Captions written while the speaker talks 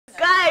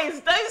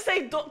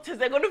say doctors,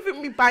 they're gonna think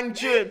me bang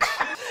judge.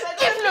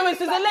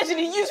 Influencers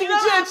allegedly using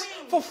judge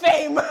for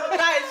fame.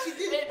 Guys, she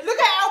did. Look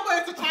at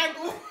elbow, it's a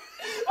triangle.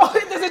 Oh,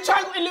 there's a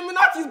triangle.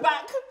 Illuminati's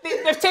back.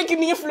 They've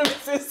taken the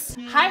influences.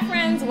 Hi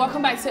friends,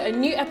 welcome back to a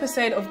new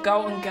episode of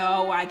Girl on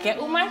Girl, where I get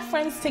all my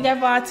friends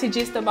together to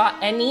gist about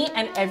any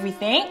and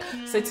everything.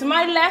 So to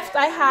my left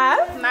I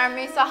have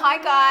Mariam, so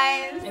hi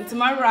guys. and to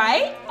my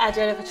right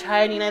Adeola for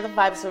trying, you know the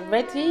vibes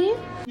already.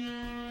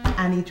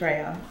 Annie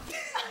Drea.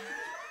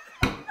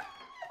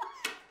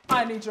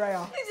 Annie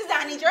Drea. This is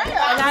Annie Drea.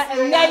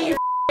 And there you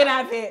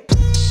have it.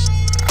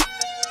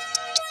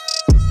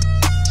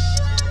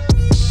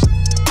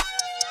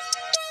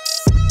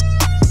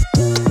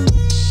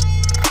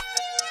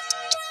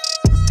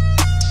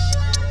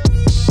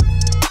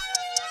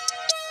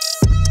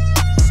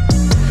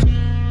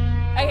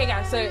 Okay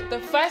guys, so the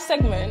first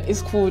segment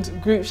is called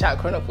Group Chat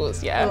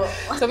Chronicles, yeah?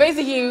 Oh. So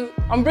basically,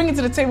 I'm bringing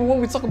to the table what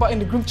we talk about in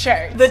the group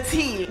chat. The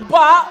tea.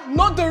 But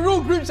not the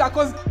real group chat,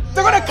 because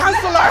they're gonna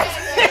cancel us.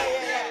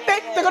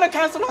 They're gonna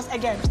cancel us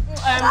again.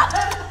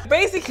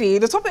 Basically,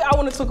 the topic I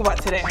want to talk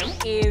about today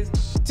is,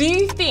 do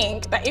you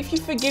think that if you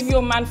forgive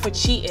your man for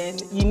cheating,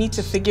 you need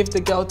to forgive the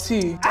girl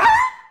too?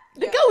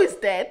 The girl is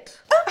dead.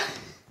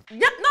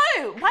 Yeah,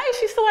 no, why is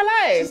she still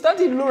alive? She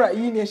studied law at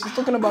uni and she's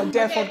talking about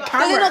death on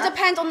camera. Does it not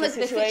depend on the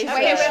situation?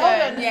 Okay,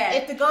 Yeah.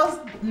 If the girls,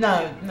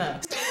 no.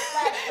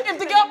 If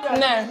the girl,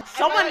 no.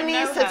 Someone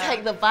needs to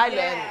take the violence.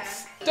 Yeah.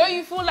 Don't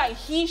you feel like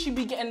he should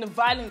be getting the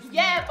violence?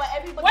 Yeah, but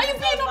everybody. Why are you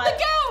beating up the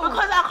girl?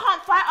 Because I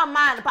can't fight a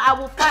man, but I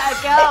will fight a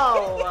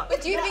girl. But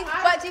do you think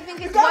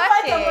it's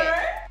worth it?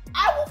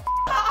 I will f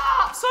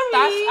her up. Sorry.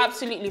 That's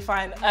absolutely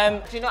fine.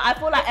 Do you know? I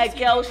feel like a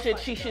girl should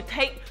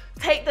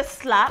take the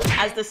slap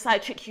as the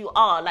side chick you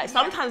are. Like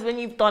sometimes when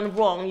you've done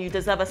wrong, you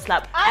deserve a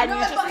slap, and you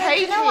just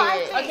take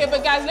it. Okay,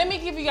 but guys, let me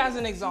give you guys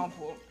an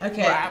example.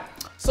 Okay. Right.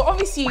 So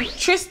obviously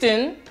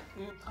Tristan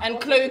and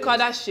Khloe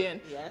Kardashian.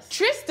 Yes.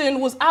 Tristan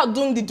was out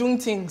doing the doing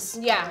things.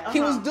 Yeah. He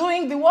was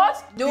doing the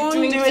what?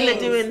 Doing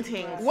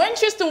things. When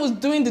Tristan was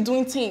doing the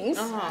doing things,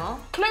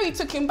 Khloe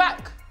took him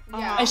back.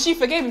 Yeah. And she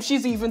forgave him.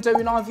 She's even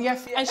doing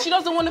RVF. And she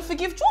doesn't want to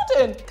forgive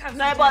Jordan.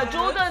 No, but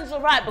Jordan's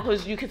alright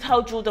because you could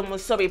tell Jordan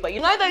was sorry. But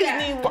you know those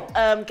new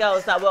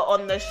girls that were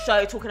on the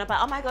show talking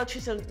about, oh my God,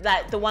 Tristan,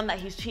 like the one that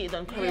he's cheated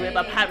on Khloe with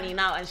apparently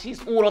now, and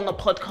she's all on the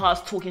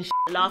podcast talking shit,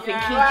 laughing,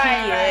 kikiing.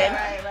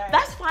 Right.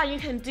 That's fine, you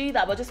can do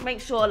that, but just make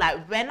sure like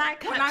when I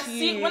catch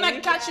you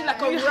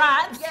like a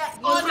rat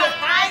On the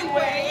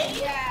highway.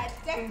 Yeah,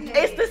 definitely.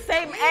 it's the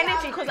same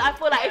energy, because I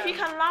feel like if you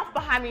can laugh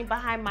behind me,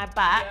 behind my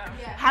back,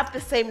 have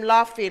the same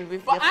laughing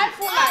with But your I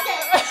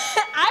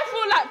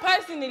feel like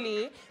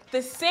personally,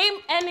 the same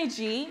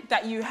energy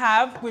that you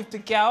have with the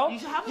girl,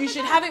 you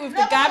should have it with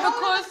the guy,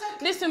 because,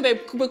 listen babe,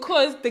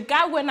 because the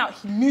guy went out,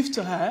 he moved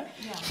to her,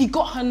 he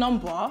got her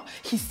number,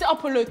 he set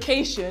up a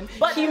location,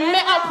 he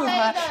met up with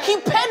her, he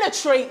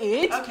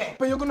penetrated,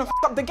 but you're gonna f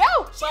up the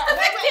girl. She's a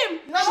victim.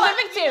 She's a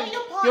victim.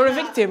 You're a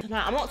victim. No,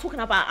 I'm not talking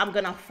about I'm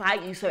gonna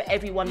fight you so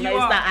everyone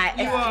knows that I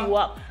effed you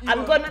up.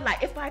 I'm gonna,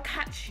 like, if I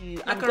catch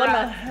you, I'm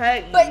gonna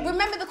hurt you. But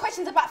remember, the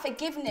question's about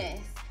forgiveness.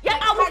 Yeah,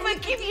 I will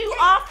forgive you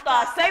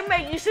after. Same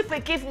way you should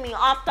forgive me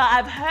after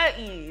I've hurt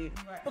you.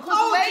 Because do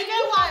you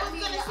know what I was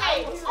going to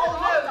say?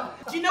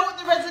 Do you know what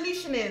the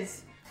resolution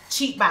is?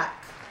 Cheat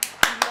back.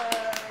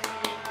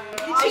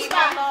 You cheat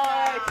back.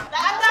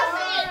 That's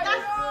it.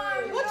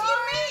 What do you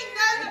mean?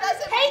 No,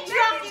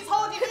 patriarchy is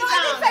holding you down. Can I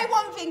just say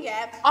one thing,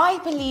 yeah? I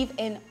believe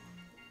in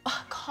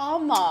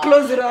karma.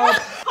 Close it up.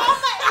 Karma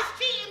is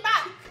cheating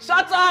back.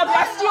 Shut up,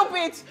 you're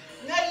stupid.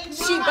 No, you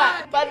Cheat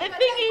back. But the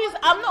thing is,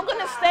 I'm not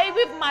gonna stay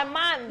with my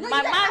man.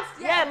 My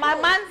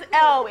man's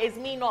L is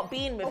me not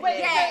being with him.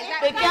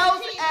 The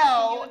girl's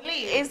L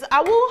is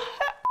I will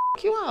f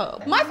you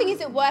up. My thing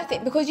is, it worth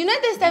it? Because you know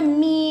there's them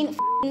mean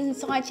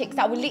side chicks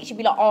that would literally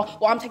be like, oh,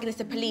 well, I'm taking this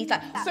to police.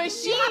 Like, So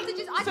she f***ed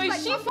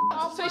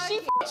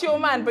your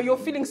man, but you're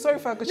feeling sorry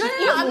for her because she's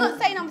No, I'm not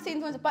saying I'm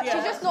seeing influencer, but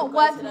she's just not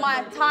worth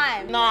my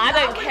time. No, I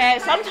don't care.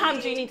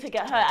 Sometimes you need to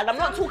get hurt, and I'm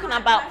not talking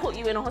about put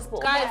you in a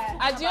hospital. Guys,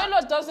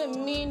 Adeola doesn't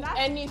mean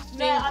anything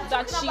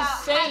that she's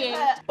saying.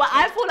 But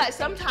I feel like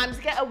sometimes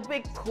get a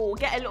wig pull,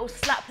 get a little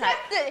slap like.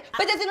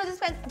 But there's no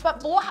dispense.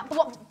 But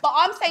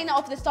I'm saying that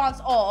off the stance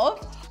of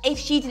if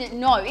she didn't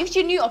know. If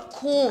she knew, of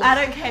course. I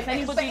don't care if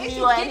anybody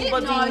knew or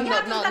anybody knew. It's the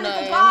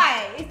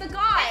guy. It's the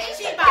guy. It's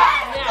the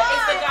guy.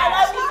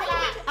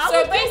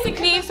 So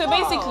basically,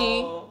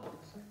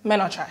 men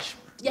are trash.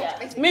 Yeah.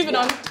 Moving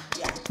on.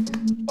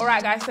 All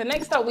right, guys. So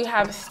next up we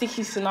have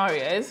sticky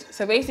scenarios.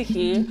 So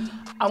basically,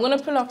 I'm gonna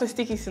pull up a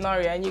sticky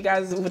scenario, and you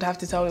guys would have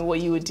to tell me what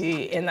you would do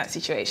in that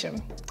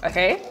situation.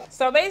 Okay?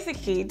 So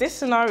basically, this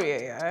scenario,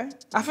 yeah,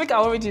 I think I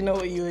already know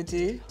what you would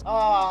do.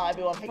 Oh,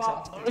 everyone picks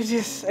up. It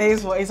just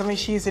is what it is. I mean,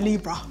 she's a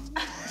Libra,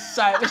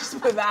 so let's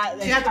just put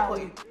that. She has a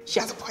point. She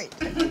has a point.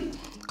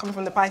 Coming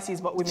from the Pisces,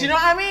 but women. Do you know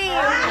what I mean?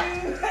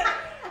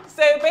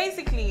 So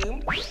basically,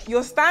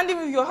 you're standing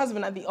with your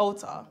husband at the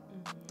altar,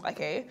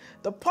 okay?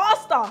 The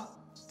pastor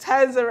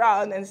turns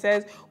around and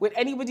says, would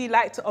anybody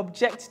like to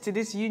object to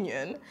this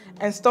union?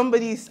 And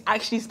somebody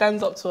actually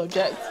stands up to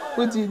object.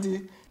 What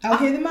do? I'll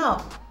hear them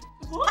out.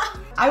 What?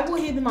 I will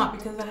hear them out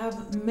because I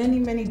have many,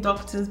 many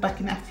doctors back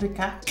in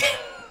Africa.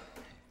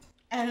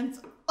 And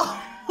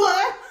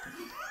what?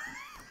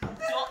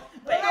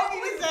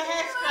 It's a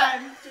hair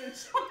strand.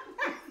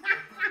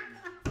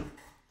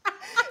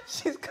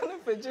 She's gonna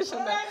position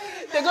that.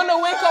 They're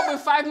gonna wake up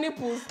with 5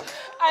 nipples.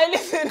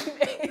 Listen.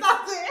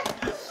 That's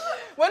it.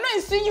 We're not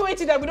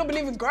insinuating that we don't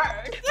believe in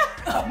God.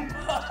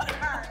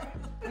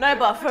 No,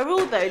 but for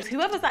real though,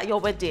 whoever's at your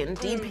wedding,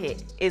 deep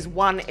it, is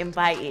 1,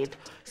 invited.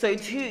 So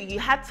 2, you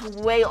had to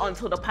wait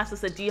until the pastor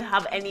said, do you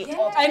have any...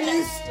 And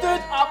you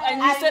stood up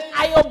and you said,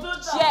 I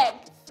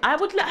object. I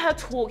would let her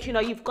talk, you know,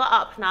 you've got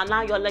up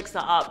now your legs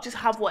are up, just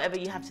have whatever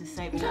you have to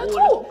say.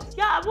 Talk.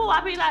 Yeah, well,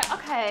 I'd be like,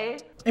 okay.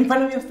 In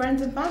front of your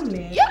friends and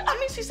family? Yeah, I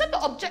mean, she said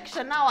the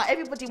objection now,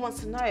 everybody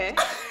wants to know.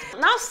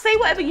 Now say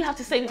whatever you have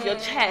to say with your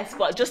chest,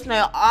 but just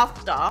know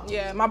after.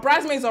 Yeah, my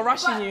bridesmaids are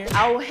rushing you.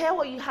 I will hear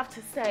what you have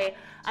to say,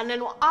 and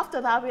then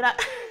after that, I'll be like,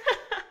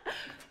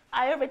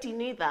 I already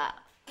knew that.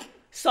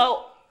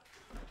 So,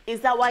 is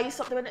that why you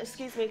stopped doing it?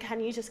 Excuse me, can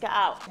you just get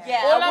out?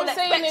 Yeah, all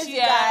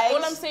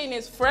I'm saying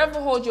is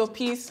forever hold your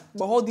peace,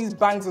 but hold these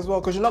bangs as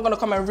well, because you're not gonna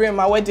come and ruin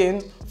my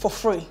wedding for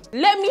free.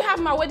 Let me have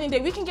my wedding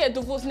day. We can get a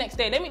divorce next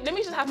day. Let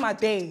me just have my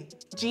day.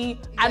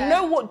 I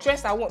know what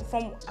dress I want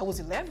from I was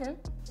 11.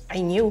 I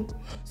knew.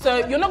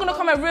 So you're not gonna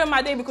come and ruin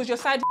my day because your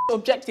side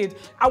objected.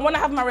 I wanna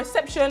have my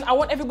reception. I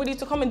want everybody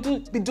to come and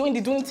be doing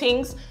the doing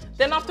things.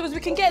 Then afterwards we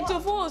can get a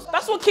divorce.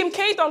 That's what Kim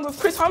K done with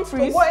Chris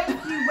Humphries. But what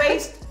if you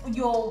waste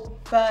your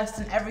first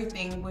and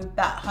everything with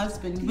that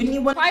husband? Wouldn't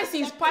you want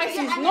Pisces.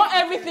 Not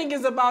everything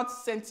is about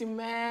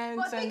sentiment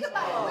and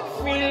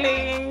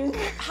feeling.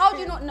 How do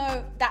you not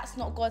know that's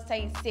not God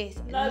saying, sis,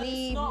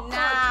 leave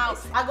now?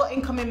 I got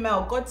incoming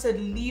mail. God said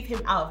leave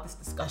him out of this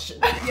discussion.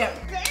 Yeah.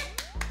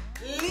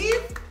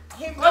 Leave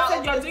him God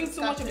said you're doing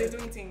too much of the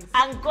doing things.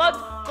 And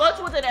God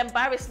wouldn't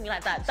embarrass me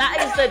like that. That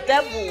is the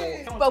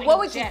devil. But what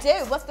would you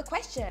do? What's the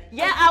question?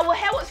 Yeah, I will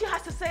hear what she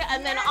has to say,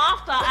 and then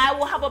after I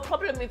will have a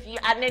problem with you,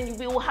 and then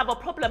we will have a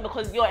problem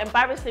because you're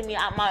embarrassing me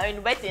at my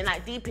own wedding.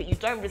 Like, deep it, you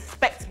don't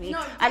respect me.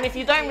 No, and if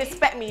you don't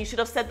respect me, you should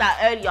have said that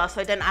earlier,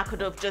 so then I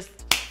could have just...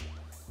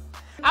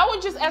 I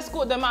would just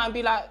escort them out and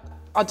be like,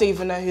 I don't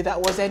even know who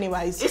that was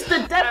anyways. It's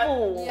the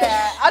devil.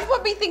 Yeah, I'd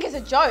probably think it's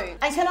a joke.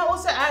 And can I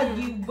also add,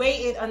 you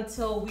waited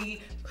until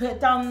we put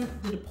down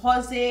the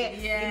deposit,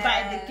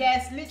 invited the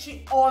guests,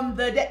 literally on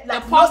the day.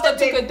 Like, the pastor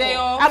took a day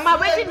off. And my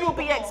wedding will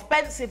be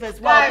expensive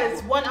as well.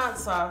 Guys, one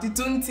answer. The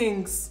doing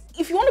things.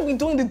 If you want to be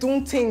doing the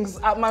doing things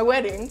at my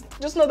wedding,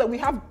 just know that we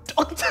have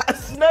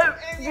doctors. No,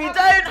 we don't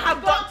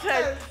have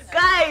doctors.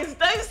 Guys,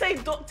 don't say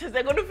doctors,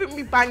 they're gonna think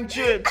me bang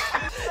judge.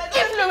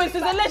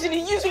 Influencers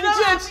allegedly using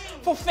judge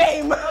for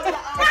fame. She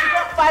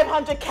got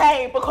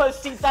 500k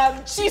because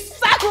she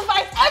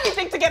sacrificed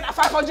everything to get that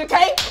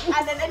 500k.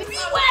 And then anything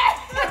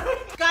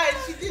guys,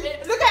 she did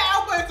it. Look at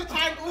elbow, it's a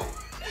triangle.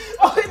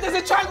 Oh, there's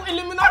a triangle.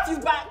 Illuminati's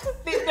back.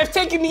 They've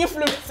taken the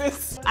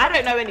influences. I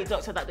don't know any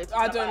doctor that did.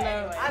 I don't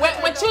know.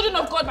 We're children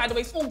of God, by the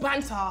way. It's all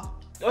banter.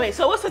 Wait,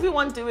 so what's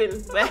everyone doing?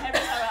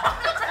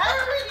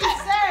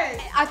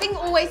 I think it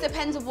always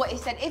depends on what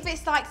is said. If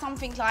it's like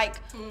something like,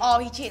 oh,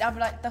 he cheated, I'd be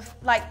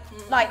like,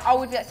 I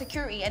would be like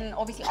security, and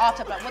obviously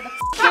after, but what the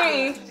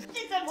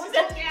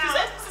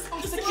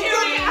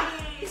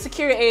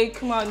Security,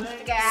 come on,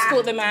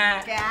 escort them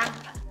out.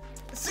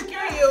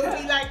 Security will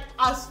be like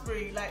us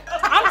three. Like,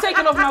 I'm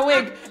taking off my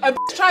wig. A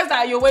bitch tries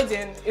that at your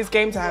wedding, it's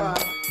game time. Wow.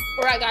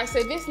 Alright guys,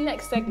 so this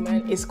next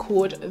segment is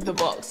called The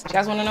Box. You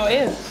guys wanna know what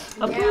it is?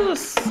 Of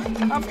course.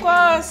 Of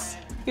course.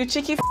 You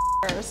cheeky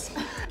f***ers.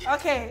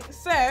 Okay,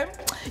 so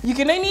you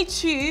can only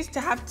choose to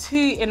have 2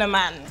 in a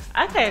man.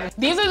 Okay.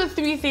 These are the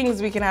 3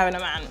 things we can have in a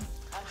man.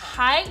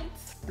 Height,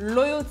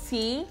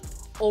 loyalty,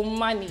 or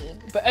money,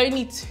 but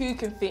only 2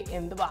 can fit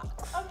in the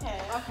box.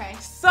 Okay.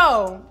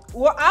 So,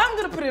 what I'm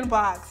gonna put in the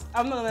box,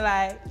 I'm not gonna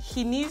lie,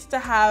 he needs to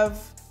have,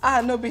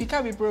 no, but he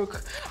can't be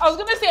broke. I was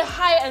gonna say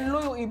height and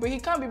loyalty, but he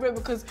can't be broke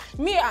because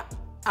me,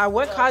 I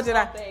work hard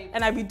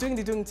and I be doing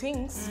the doing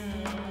things.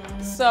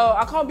 So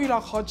I can't be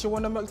like, oh, do you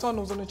want a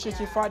McDonald's on a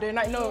Cheeky Friday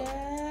night? No.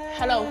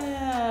 Hello.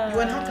 You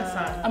want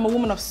Hakkasan? I'm a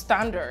woman of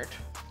standard.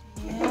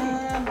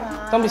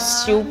 Don't be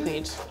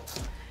stupid.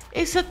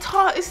 It's a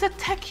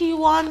techie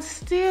one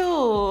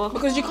still.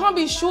 Because you can't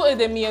be shorter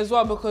than me as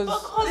well because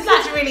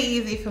this is really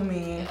easy for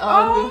me.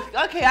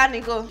 Okay, Annie,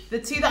 go. The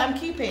 2 that I'm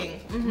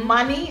keeping,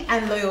 money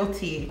and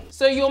loyalty.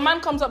 So your man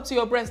comes up to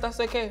your breast,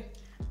 that's okay?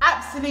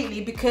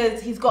 Absolutely,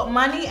 because he's got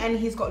money and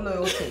he's got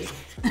loyalty.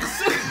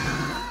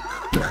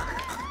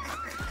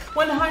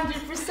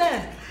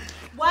 100%.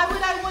 Why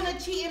would I want a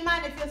cheating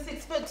man if you're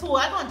 6 foot tall?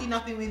 I can't do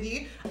nothing with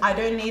you. I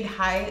don't need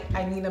height.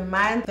 I need a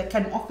man that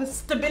can offer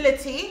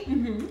stability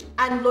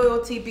and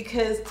loyalty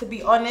because, to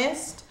be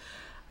honest,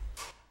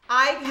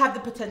 I have the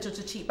potential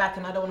to cheat back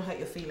and I don't want to hurt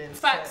your feelings.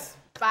 Facts.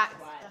 So. Facts.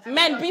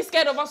 Men, be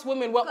scared of us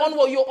women. We're on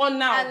what you're on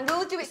now. And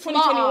we'll do it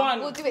 2021.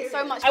 We'll do it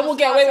so much. I will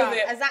get away with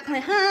it. As that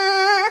kind of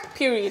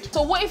period.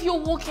 So what if you're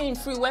walking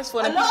through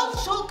Westford? A lot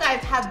of short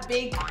guys have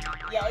big.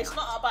 Yeah, it's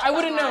not about. I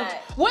wouldn't know.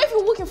 What if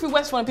you're walking through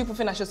Westford and people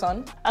think that's your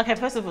son? Okay,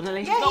 first of all,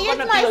 Nelly, Yeah, he's not he is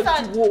gonna my be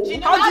son. a dwarf. Do you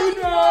know How why? do you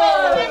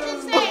know? Let me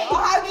just say, he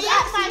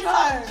is my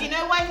son. Do you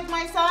know why he's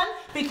my son?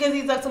 Because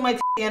he's up to my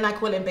and I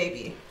call him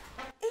baby.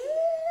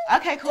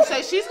 Okay, cool.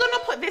 So she's gonna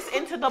put this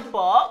into the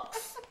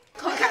box.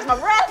 can't catch my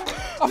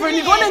breath. I've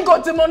already gone and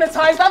got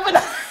demonetized, haven't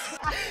I?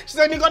 She's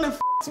only gonna f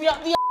me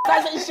up the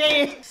ass, hasn't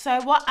she? So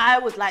what I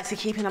would like to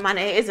keep in a man,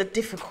 it is a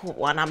difficult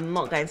one, I'm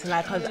not going to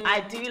lie, because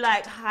I do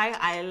like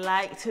I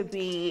like to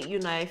be, you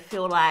know,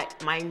 feel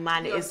like my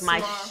man is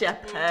my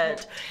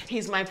shepherd.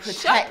 He's my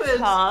protector.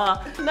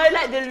 Shepherd? No,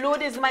 like the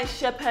Lord is my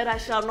shepherd, I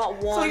shall not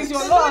want. So he's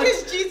your Lord.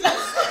 is Jesus.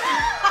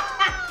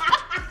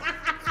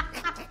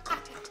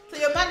 So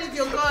your man is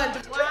your God.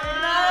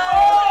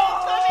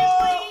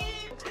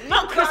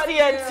 Not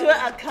Christian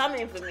Twitter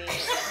coming for me.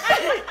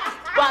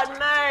 But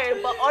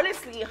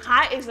honestly,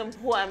 height is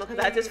important because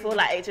I just feel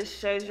like it just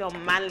shows your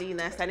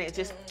manliness and it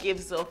just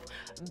gives off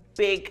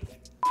big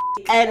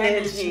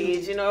energy.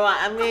 Do you know what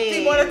I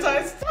mean?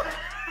 Demonetized.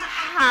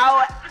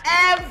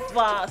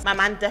 However, my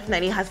man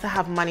definitely has to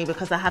have money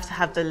because I have to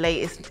have the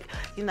latest,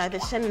 you know, the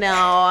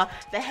Chanel,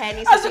 the hair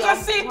needs As to you be can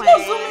on see, point.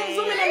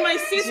 zoom in on my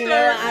sister. Do you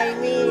know what I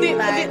mean?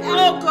 Like,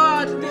 Oh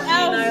God, the you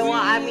LV. know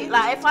what I mean?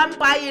 Like, if I'm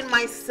buying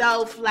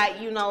myself, like,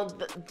 you know,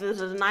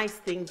 the nice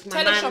things,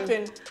 my man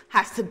Teleshopping.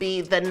 has to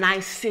be the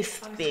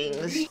nicest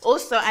things.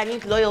 Also, I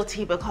need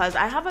loyalty because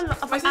I have a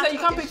lot of... My sister, you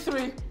can't pick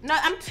three. No,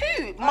 I'm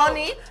two.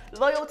 Money,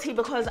 loyalty,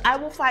 because I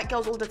will fight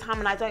girls all the time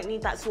and I don't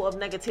need that sort of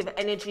negative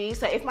energy.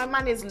 So if my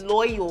man is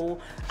loyal,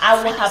 I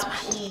will have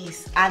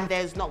peace and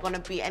there's not going to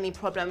be any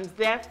problems.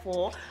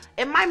 Therefore,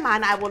 in my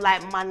man, I would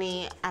like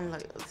money and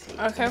loyalty.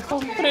 Okay, cool.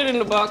 Put it in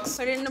the box.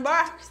 Put it in the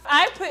box.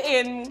 I put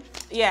in,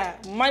 yeah,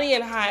 money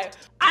and height.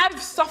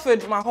 I've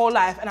suffered my whole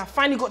life and I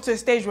finally got to a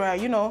stage where,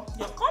 you know,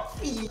 You're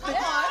comfy. Yeah, Look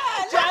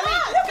at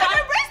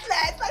the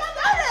bracelets.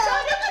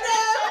 Show the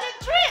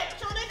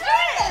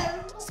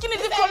drip. skinny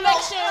dip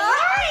collection.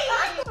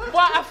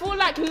 But I feel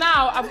like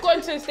now I've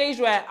gotten to a stage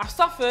where I've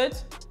suffered.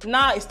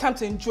 Now it's time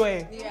to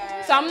enjoy.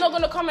 Yeah. So I'm not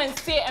gonna come and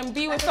sit and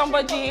be with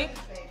somebody.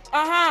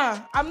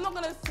 I'm not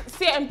gonna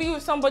sit and be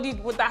with somebody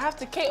that I have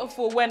to cater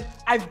for when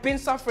I've been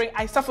suffering.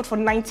 I suffered for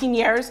 19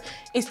 years.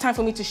 It's time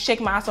for me to shake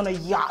my ass on a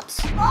yacht.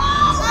 In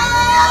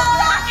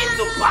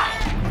Dubai.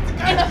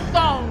 In a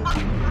thong.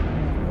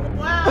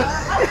 Wow. I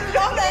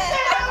love it.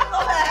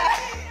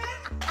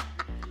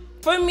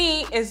 For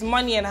me, it's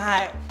money and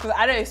height. Because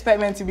I don't expect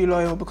men to be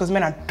loyal because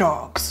men are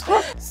dogs.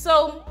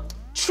 So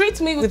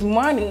treat me with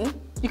money.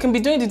 You can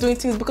be doing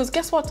things because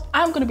guess what?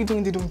 I'm gonna be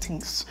doing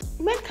things.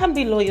 Men can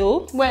be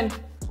loyal. When?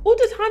 All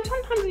the time.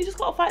 Sometimes you just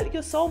gotta fight with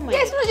your soulmate.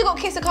 Yeah, sometimes you got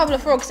to kiss a couple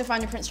of frogs to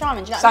find your Prince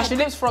Charming. Do you know So I what I should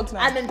mean? lips frogs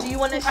now. And then do you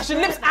want to... I should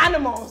lips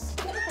animals.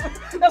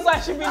 That's what I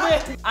should be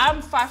doing.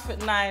 I'm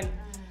 5'9".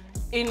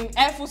 In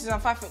Air Forces, I'm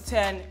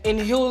 5'10". In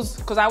heels,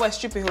 because I wear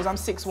stripper heels, I'm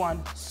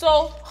 6'1".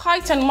 So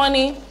height and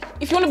money.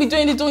 If you want to be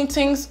doing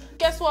things,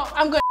 guess what?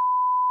 I'm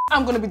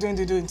gonna be doing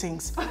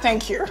things.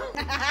 Thank you.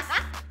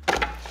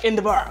 In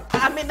the bar.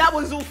 I mean, that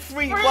was all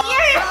free.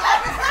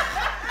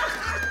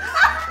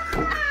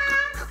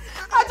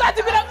 I tried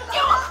to be like,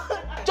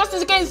 just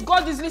in case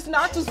God is listening,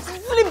 I had to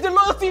flip the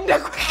loyalty in there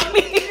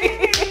quickly.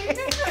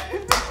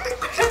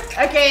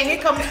 Okay, here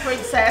comes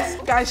Princess.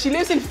 Guys, she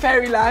lives in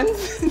fairyland.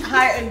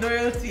 Height and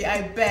loyalty,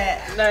 I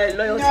bet. No,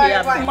 loyalty.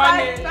 No, right.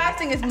 Money. First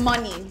thing is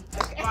money.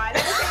 Right.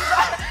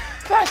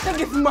 First thing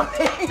is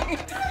money.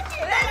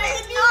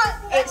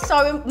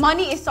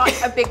 Money is such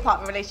a big part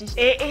of a relationship.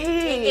 It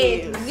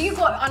It is. is. You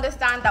got to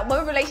understand that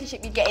what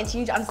relationship you get into, you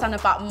need to understand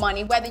about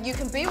money. Whether you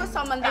can be with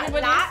someone that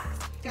lacks,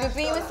 you can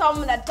be with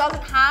someone that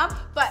doesn't have,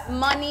 but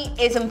money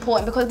is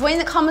important because when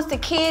it comes to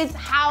kids,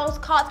 house,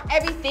 cars,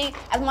 everything,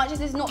 as much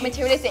as it's not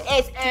materialistic,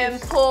 it's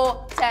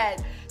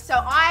important. So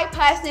I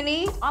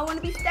personally, I want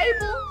to be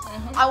stable.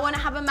 I want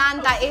to have a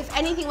man that if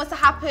anything was to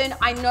happen,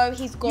 I know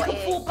he's got it.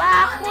 Fall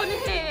back on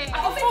it. I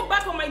can fall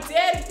back on my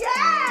dad.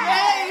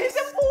 Yeah, it's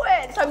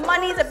important. So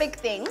money is a big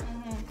thing.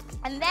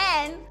 And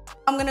then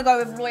I'm gonna go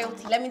with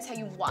loyalty. Let me tell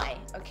you why,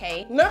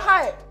 okay? No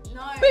height.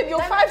 No. Babe, you're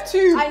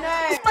 5'2". I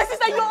know. My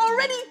sister, you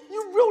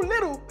real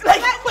little.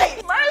 Like,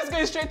 wait, Mariam's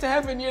going straight to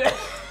heaven, you know?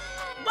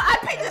 But I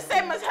picked the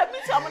same as her,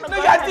 so I'm gonna No,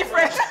 go you're ahead.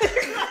 different.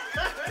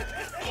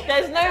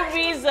 There's no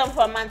reason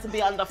for a man to be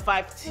under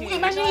 5'2".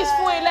 Imagine he's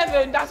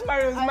 4'11", that's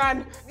Mariam's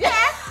man. Yeah.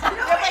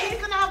 Yeah, but he's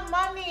gonna have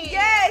money.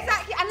 Yeah,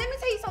 exactly. And let me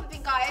tell you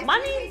something, guys.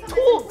 Money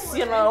talks,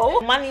 you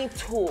know. Money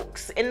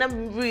talks. In the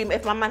room,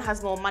 if my man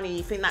has more money,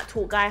 you think that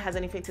tall guy has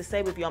anything to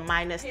say with your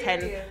minus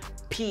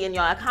 10p in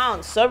your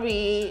account?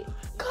 Sorry.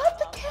 Got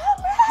the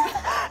cameras.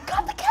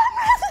 Got the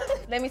cameras.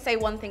 Let me say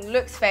one thing.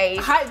 Looks fade.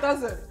 Height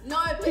doesn't. No,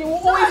 but You will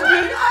always be.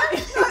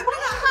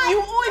 You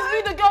will always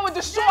be the girl with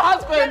the short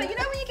husband. You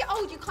know when you get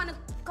old, you kind of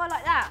go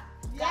like that.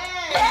 Yeah.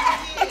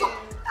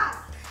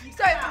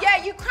 So yeah,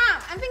 Yeah, you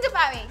cramp. And think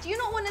about it. Do you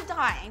not want to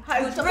die?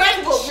 First of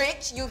all,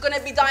 rich. You're gonna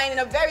be dying in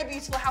a very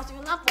beautiful house with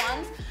your loved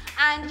ones.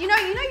 And you know,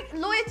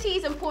 loyalty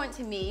is important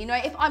to me. You know,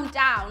 if I'm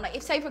down, like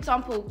if say for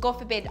example, God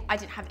forbid, I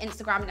didn't have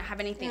Instagram, I didn't have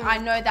anything, I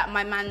know that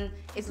my man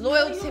is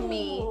loyal to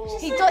me.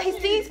 He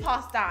sees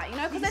past that, you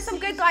know, because there's some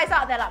good guys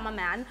out there like my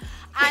man.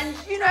 And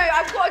you know,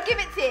 I've got to give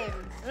it to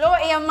him.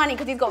 Loyalty and money,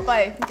 because he's got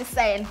both. I'm just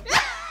saying.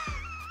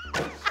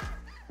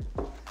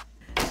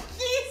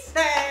 She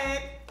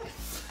said.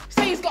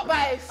 So he's got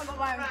both. I've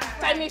got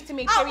both. Don't move to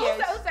me, Oh,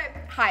 period. also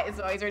height as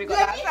well. He's already got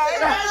that.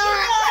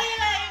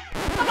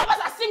 Some of us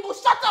are single.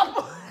 Shut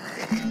up.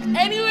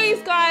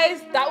 Anyways,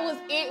 guys, that was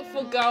it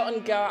for Girl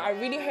on Girl. I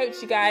really hope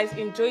you guys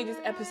enjoyed this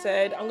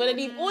episode. I'm gonna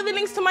leave all the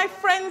links to my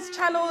friends'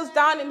 channels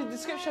down in the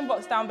description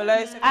box down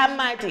below. So And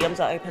my DMs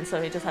are open, so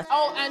it just has to...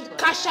 oh, and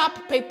Cash App,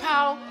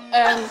 PayPal,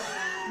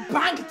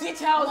 bank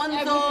details,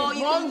 Monzo,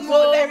 you can everything. do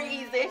it very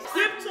easy.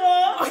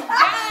 Crypto.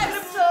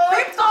 Yes!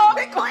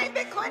 Bitcoin.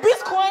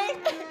 Bitcoin.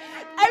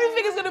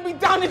 Everything is gonna be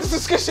down in the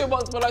description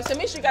box below. So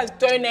make sure you guys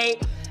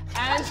donate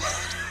and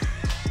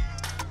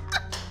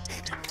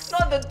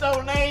Not the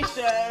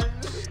donation.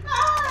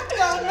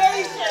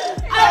 Donation.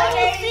 I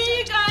will see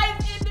you guys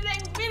in the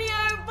next video.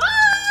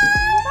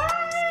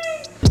 Bye.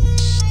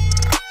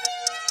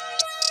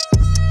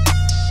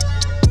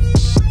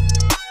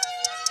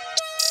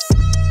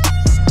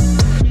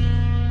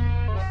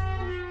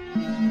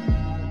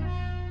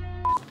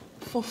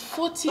 for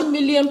 £40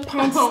 million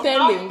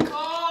sterling.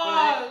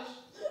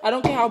 I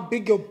don't care how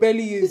big your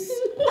belly is.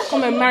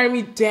 Come and marry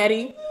me,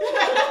 daddy.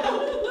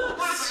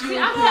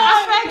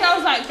 I think I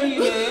was like, you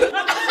know.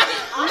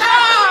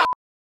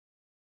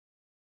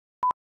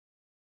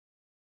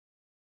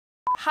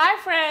 Hi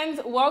friends,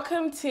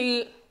 welcome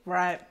to...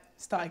 Right,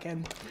 start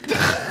again.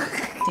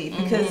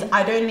 Because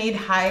I don't need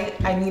height,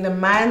 I need a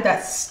man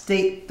that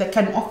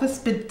can offer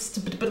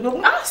Spinelli.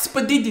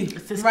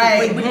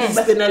 Right.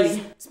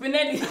 Spinelli.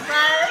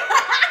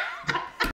 Spinelli.